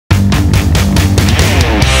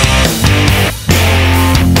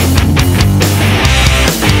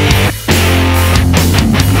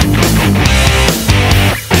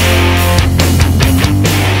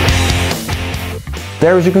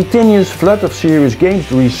There is a continuous flood of serious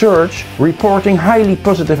games research reporting highly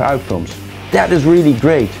positive outcomes. That is really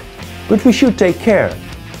great, but we should take care.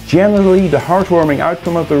 Generally, the heartwarming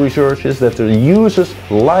outcome of the research is that the users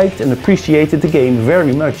liked and appreciated the game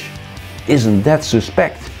very much. Isn't that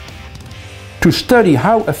suspect? To study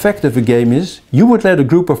how effective a game is, you would let a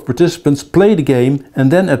group of participants play the game and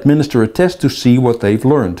then administer a test to see what they've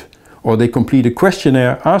learned. Or they complete a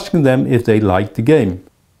questionnaire asking them if they liked the game.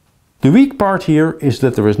 The weak part here is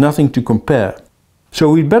that there is nothing to compare. So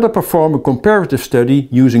we'd better perform a comparative study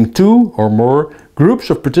using 2 or more groups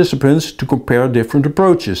of participants to compare different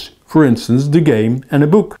approaches, for instance the game and a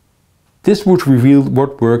book. This would reveal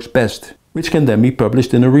what works best, which can then be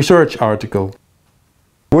published in a research article.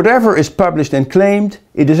 Whatever is published and claimed,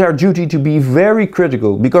 it is our duty to be very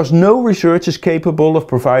critical, because no research is capable of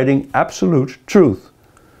providing absolute truth.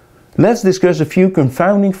 Let's discuss a few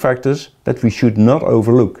confounding factors that we should not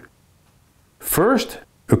overlook. First,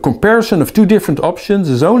 a comparison of 2 different options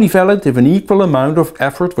is only valid if an equal amount of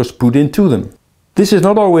effort was put into them. This is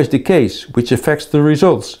not always the case, which affects the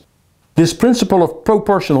results. This principle of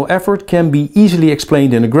proportional effort can be easily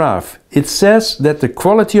explained in a graph. It says that the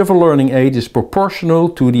quality of a learning aid is proportional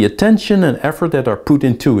to the attention and effort that are put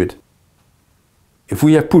into it. If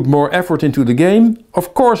we have put more effort into the game,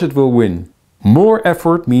 of course it will win. More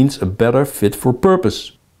effort means a better fit for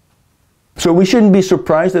purpose. So we shouldn't be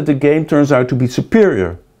surprised that the game turns out to be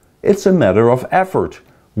superior. It's a matter of effort.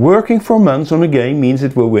 Working for months on a game means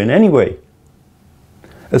it will win anyway.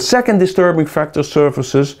 A second disturbing factor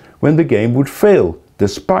surfaces when the game would fail,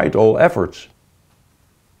 despite all efforts.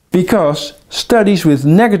 Because studies with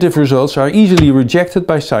negative results are easily rejected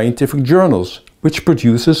by scientific journals, which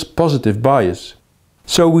produces positive bias.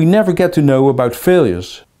 So we never get to know about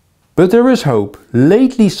failures. But there is hope.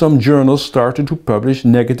 Lately some journals started to publish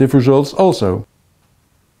negative results also.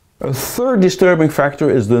 A third disturbing factor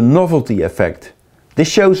is the novelty effect. This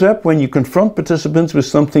shows up when you confront participants with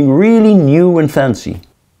something really new and fancy.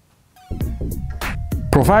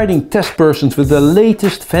 Providing test persons with the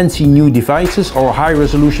latest fancy new devices or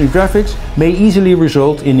high-resolution graphics may easily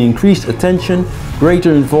result in increased attention,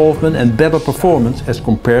 greater involvement and better performance as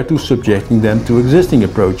compared to subjecting them to existing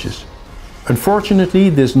approaches. Unfortunately,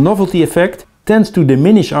 this novelty effect tends to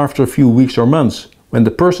diminish after a few weeks or months, when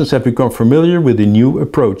the persons have become familiar with the new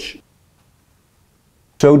approach.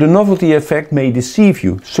 So the novelty effect may deceive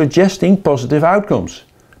you, suggesting positive outcomes.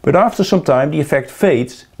 But after some time the effect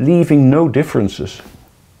fades, leaving no differences.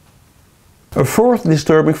 A fourth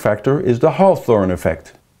disturbing factor is the Hawthorne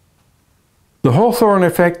effect. The Hawthorne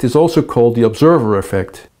effect is also called the observer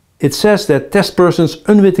effect. It says that test persons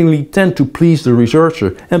unwittingly tend to please the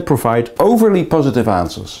researcher and provide overly positive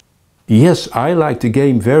answers. Yes, I like the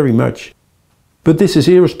game very much. But this is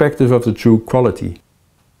irrespective of the true quality.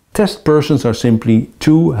 Test persons are simply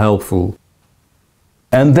too helpful.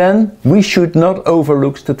 And then we should not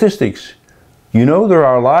overlook statistics. You know, there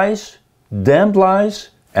are lies, damned lies,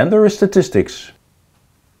 and there is statistics.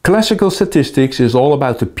 Classical statistics is all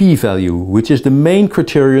about the p-value, which is the main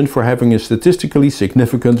criterion for having a statistically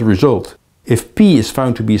significant result. If p is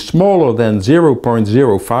found to be smaller than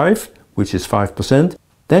 0.05, which is 5%,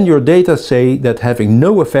 then your data say that having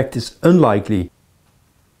no effect is unlikely.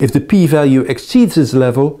 If the p-value exceeds this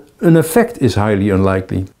level, an effect is highly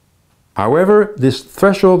unlikely. However, this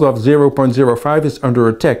threshold of 0.05 is under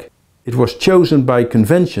attack. It was chosen by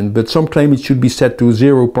convention, but some claim it should be set to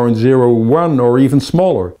 0.01 or even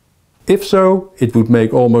smaller. If so, it would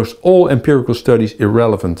make almost all empirical studies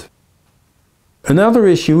irrelevant. Another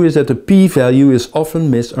issue is that the p-value is often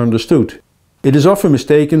misunderstood. It is often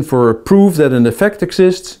mistaken for a proof that an effect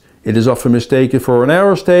exists, it is often mistaken for an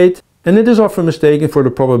error state, and it is often mistaken for the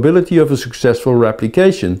probability of a successful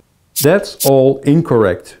replication. That's all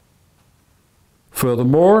incorrect.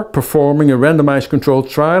 Furthermore, performing a randomized controlled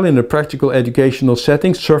trial in a practical educational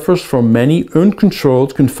setting suffers from many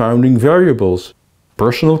uncontrolled confounding variables.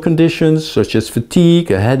 Personal conditions such as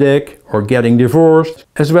fatigue, a headache, or getting divorced,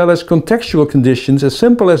 as well as contextual conditions as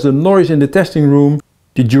simple as the noise in the testing room,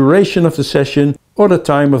 the duration of the session, or the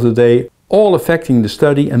time of the day, all affecting the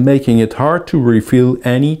study and making it hard to reveal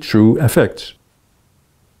any true effects.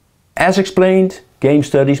 As explained, game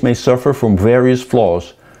studies may suffer from various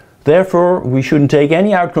flaws. Therefore, we shouldn't take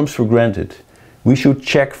any outcomes for granted. We should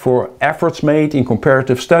check for efforts made in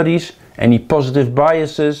comparative studies, any positive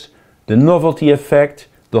biases, the novelty effect,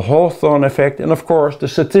 the Hawthorne effect, and of course the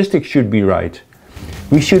statistics should be right.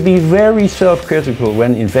 We should be very self-critical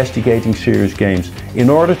when investigating serious games in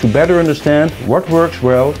order to better understand what works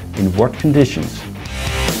well in what conditions.